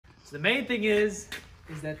So the main thing is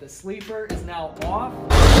that the sleeper is now off.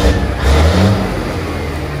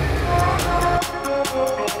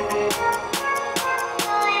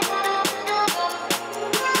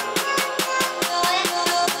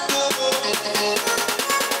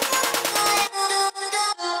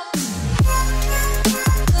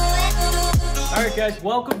 All right, guys,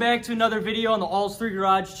 welcome back to another video on the All's 3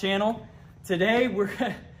 Garage channel. Today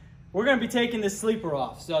we're gonna be taking this sleeper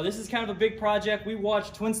off. So this is kind of a big project. We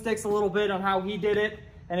watched Twin Sticks a little bit on how he did it,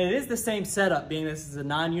 and it is the same setup, being this is a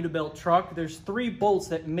non-Unibuilt truck. There's 3 bolts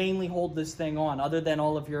that mainly hold this thing on, other than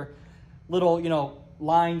all of your little,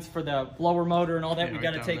 lines for the blower motor and all that we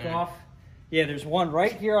gotta take off. Yeah, there's one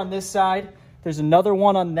right here on this side. There's another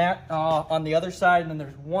one on that on the other side, and then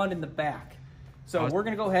there's one in the back. So we're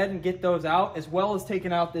gonna go ahead and get those out, as well as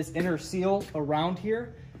taking out this inner seal around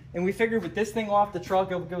here. And we figured with this thing off the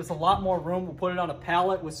truck, it'll give us a lot more room. We'll put it on a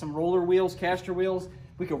pallet with some roller wheels, caster wheels.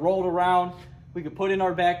 We could roll it around. We could put in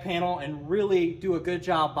our back panel and really do a good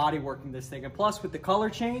job body working this thing. And plus, with the color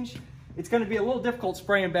change, it's gonna be a little difficult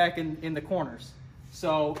spraying back in the corners.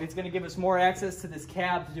 So it's gonna give us more access to this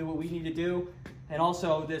cab to do what we need to do, and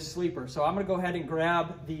also this sleeper. So I'm gonna go ahead and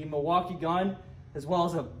grab the Milwaukee gun, as well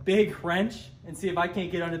as a big wrench, and see if I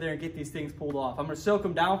can't get under there and get these things pulled off. I'm gonna soak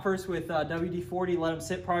them down first with WD-40, let them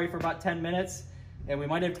sit probably for about 10 minutes, and we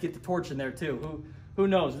might have to get the torch in there too. Who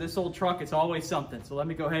knows? This old truck, it's always something. So let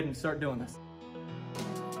me go ahead and start doing this.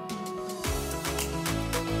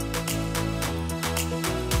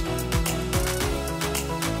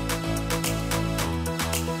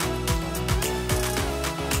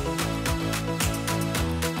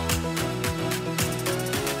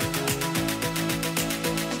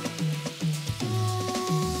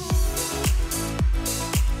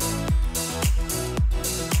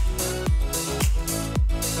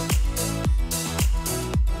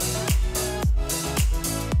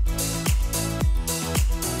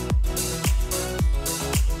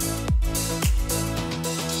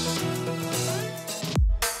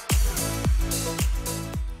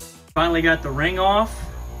 Finally got the ring off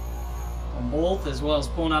on both, as well as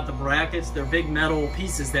pulling out the brackets. They're big metal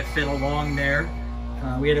pieces that fit along there.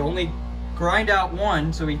 We had to only grind out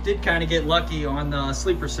one, so we did kind of get lucky on the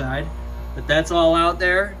sleeper side. But that's all out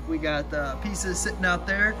there. We got the pieces sitting out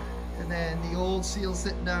there, and then the old seal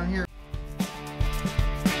sitting down here.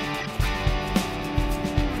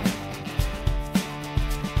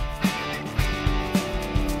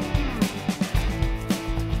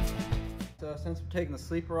 Since we're taking the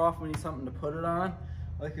sleeper off, we need something to put it on,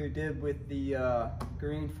 like we did with the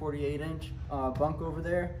green 48-inch bunk over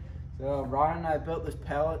there. So Ryan and I built this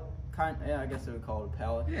pallet, I guess they would call it a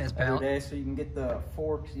pallet. Yeah, it's pallet. Every day, so you can get the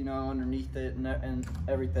forks, underneath it and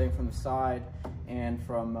everything from the side and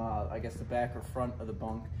from, I guess, the back or front of the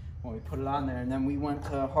bunk when we put it on there. And then we went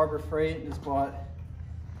to Harbor Freight and just bought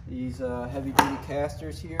these heavy-duty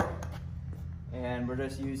casters here, and we're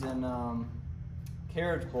just using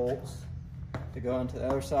carriage bolts to go into the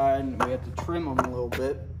other side, and we have to trim them a little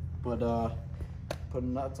bit, but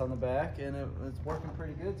putting nuts on the back, and it's working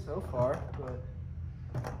pretty good so far,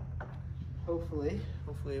 but hopefully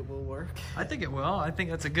it will work. I think it will. I think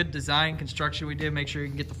that's a good design construction we did. Make sure you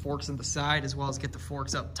can get the forks on the side, as well as get the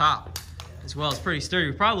forks up top as well. It's pretty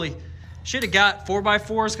sturdy. We probably should have got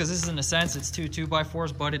 4x4s, because this is, in a sense, it's two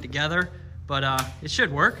 2x4s butted together, but it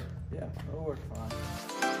should work. Yeah, it'll work fine.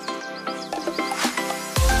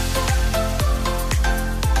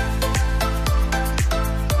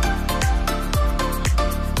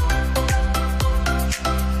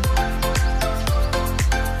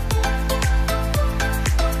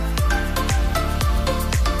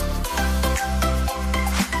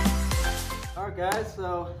 Guys,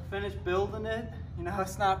 so finished building it.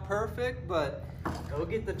 It's not perfect, but it'll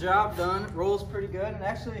get the job done. It rolls pretty good, and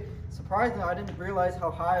actually, surprisingly, I didn't realize how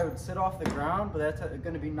high it would sit off the ground, but that's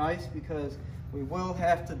going to be nice, because we will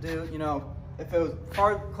have to do, if it was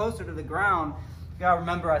far closer to the ground, you gotta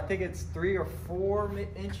remember, I think it's 3 or 4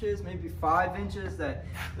 inches, maybe 5 inches, that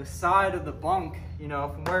the side of the bunk,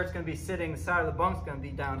 from where it's gonna be sitting, the side of the bunk's gonna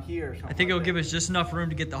be down here. I think it'll give us just enough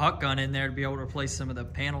room to get the hut gun in there to be able to replace some of the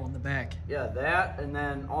panel in the back. Yeah, that, and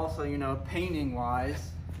then also, painting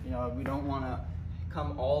wise, we don't wanna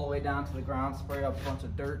come all the way down to the ground, spray up a bunch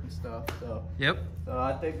of dirt and stuff. So yep. So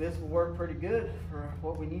I think this will work pretty good for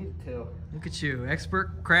what we need it to. Look at you,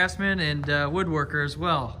 expert craftsman and woodworker as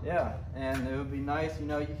well. Yeah, and it would be nice,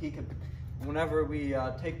 he could, whenever we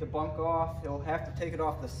take the bunk off, he'll have to take it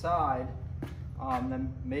off the side,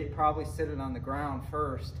 then probably sit it on the ground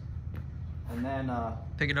first, and then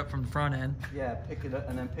pick it up from the front end. Yeah, pick it up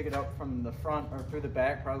and then pick it up from the front or through the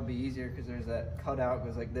back. Probably be easier because there's that cutout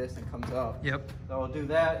goes like this and comes up. Yep. So we'll do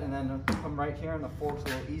that, and then come right here, and the forks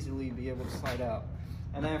will easily be able to slide out.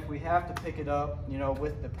 And then if we have to pick it up, you know,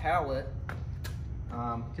 with the pallet,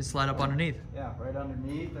 you can slide up underneath. Yeah, right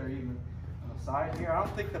underneath, or even on the side here. I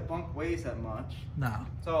don't think the bunk weighs that much. No.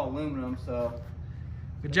 It's all aluminum, so.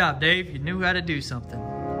 Good job, Dave. You knew how to do something.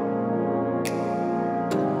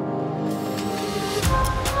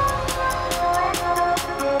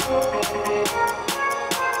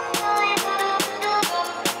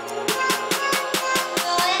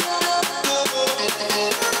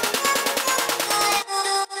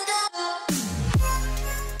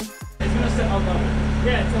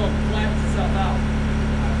 Yeah, until it flattens itself out.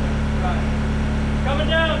 Right. Coming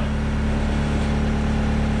down!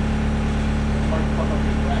 Mark, fuck up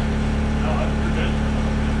your bracket. No, you're good.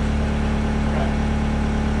 Right.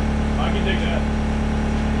 I can take that.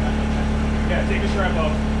 Yeah, take the strap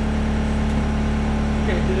off.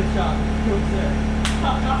 Okay, do this shot. Who's there?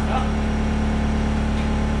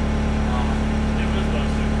 It was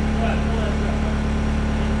supposed to. Go ahead, pull that strap up.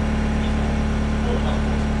 Pull it up.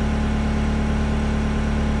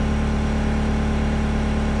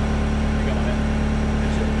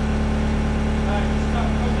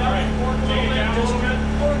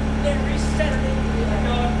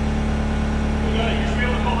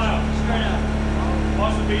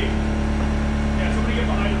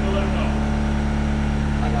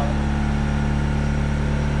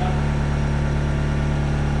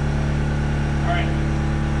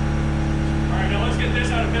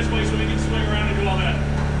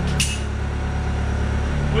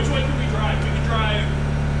 Which way can we drive? We can drive.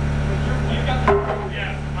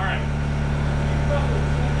 Yeah, all right.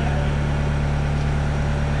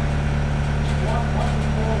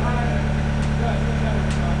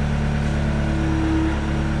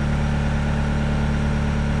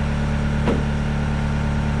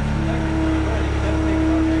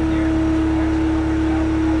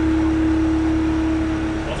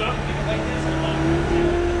 What's up?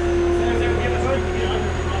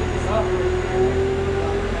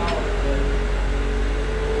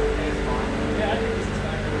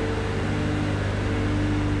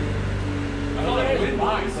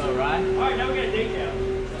 Alright, now we got a DayCab.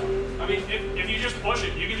 I mean, if you just push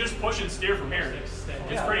it, you can just push and steer from here.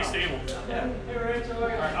 It's pretty stable. Yeah. Alright,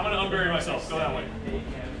 I'm gonna unbury myself. Go that way.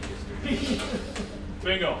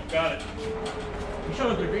 Bingo, got it. We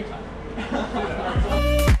showed up at a great time.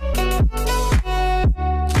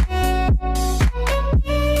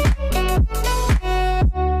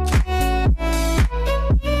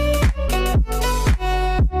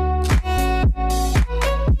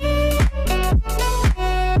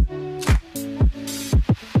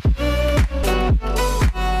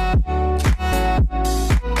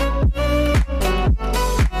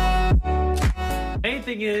 Main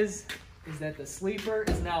thing is that the sleeper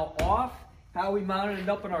is now off. How we mounted it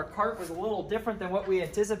up in our cart was a little different than what we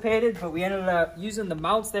anticipated, but we ended up using the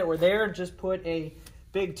mounts that were there and just put a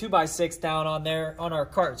big 2x6 down on there on our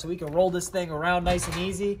cart, so we can roll this thing around nice and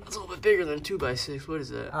easy. It's a little bit bigger than a 2x6. What is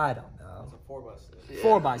that? I don't know. It's a 4x6. Yeah,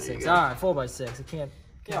 4x6. All right, 4x6. I can't.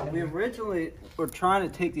 Yeah, we originally were trying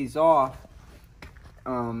to take these off,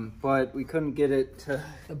 but we couldn't get it to.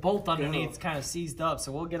 The bolt underneath kind of seized up,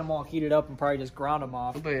 so we'll get them all heated up and probably just ground them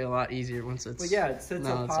off. It'll be a lot easier once it's. But yeah, it sits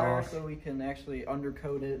no, up it's higher, off. so we can actually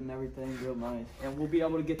undercoat it and everything real nice. And we'll be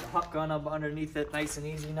able to get the hut gun up underneath it nice and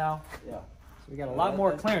easy now. Yeah. So we got a lot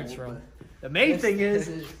more clearance room. The main thing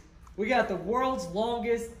is we got the world's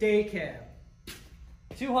longest DayCab.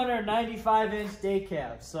 295-inch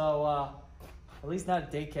DayCab. So at least not a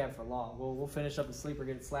DayCab for long. We'll finish up the sleeper,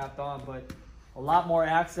 get it slapped on, but a lot more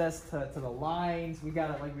access to the lines. We got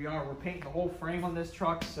it like we're painting the whole frame on this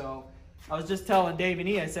truck. So I was just telling Dave and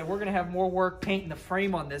E, I said, we're gonna have more work painting the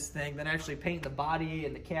frame on this thing than actually painting the body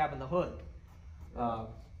and the cab and the hood.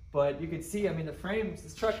 But you can see, I mean, the frame,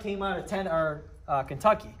 this truck came out of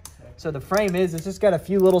Kentucky. So the frame it's just got a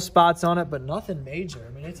few little spots on it, but nothing major.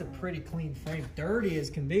 I mean, it's a pretty clean frame, dirty as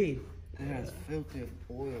can be. Yeah, it's filled with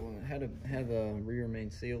oil, and it had a rear main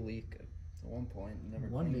seal leak at one point. Never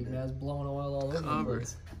One cleaned big it. guy's blowing oil all over the Covered.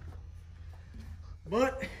 place.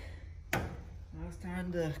 But I was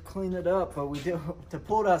trying to clean it up, but to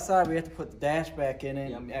pull it outside, we have to put the dash back in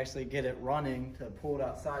it and actually get it running to pull it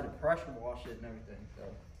outside to pressure wash it and everything. So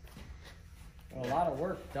A lot of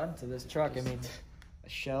work done to this truck. I mean, a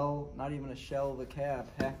shell, not even a shell of a cab,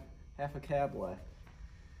 half a cab left.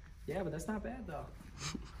 yeah, but that's not bad though.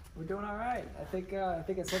 We're doing all right. I think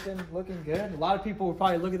it's looking good. A lot of people will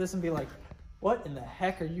probably look at this and be like, "What in the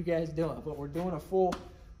heck are you guys doing?" But we're doing a full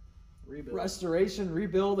restoration,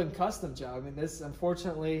 rebuild, and custom job. I mean, this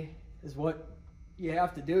unfortunately is what you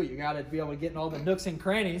have to do. You got to be able to get in all the nooks and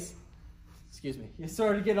crannies. Excuse me. You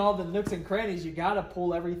sort of get all the nooks and crannies. You got to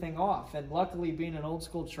pull everything off. And luckily, being an old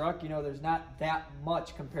school truck, you know, there's not that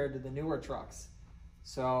much compared to the newer trucks.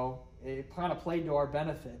 So it kind of played to our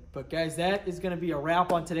benefit. But guys, that is going to be a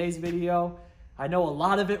wrap on today's video. I know a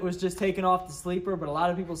lot of it was just taken off the sleeper, but a lot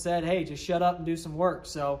of people said, hey, just shut up and do some work.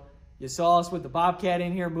 So you saw us with the Bobcat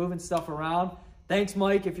in here moving stuff around. Thanks,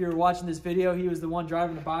 Mike, if you're watching this video. He was the one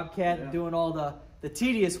driving the Bobcat and doing all the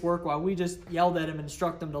tedious work while we just yelled at him and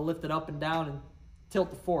instructed him to lift it up and down and tilt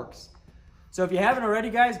the forks. So if you haven't already,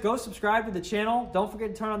 guys, go subscribe to the channel. Don't forget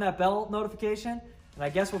to turn on that bell notification. And I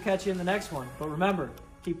guess we'll catch you in the next one. But remember,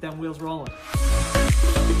 keep them wheels rolling.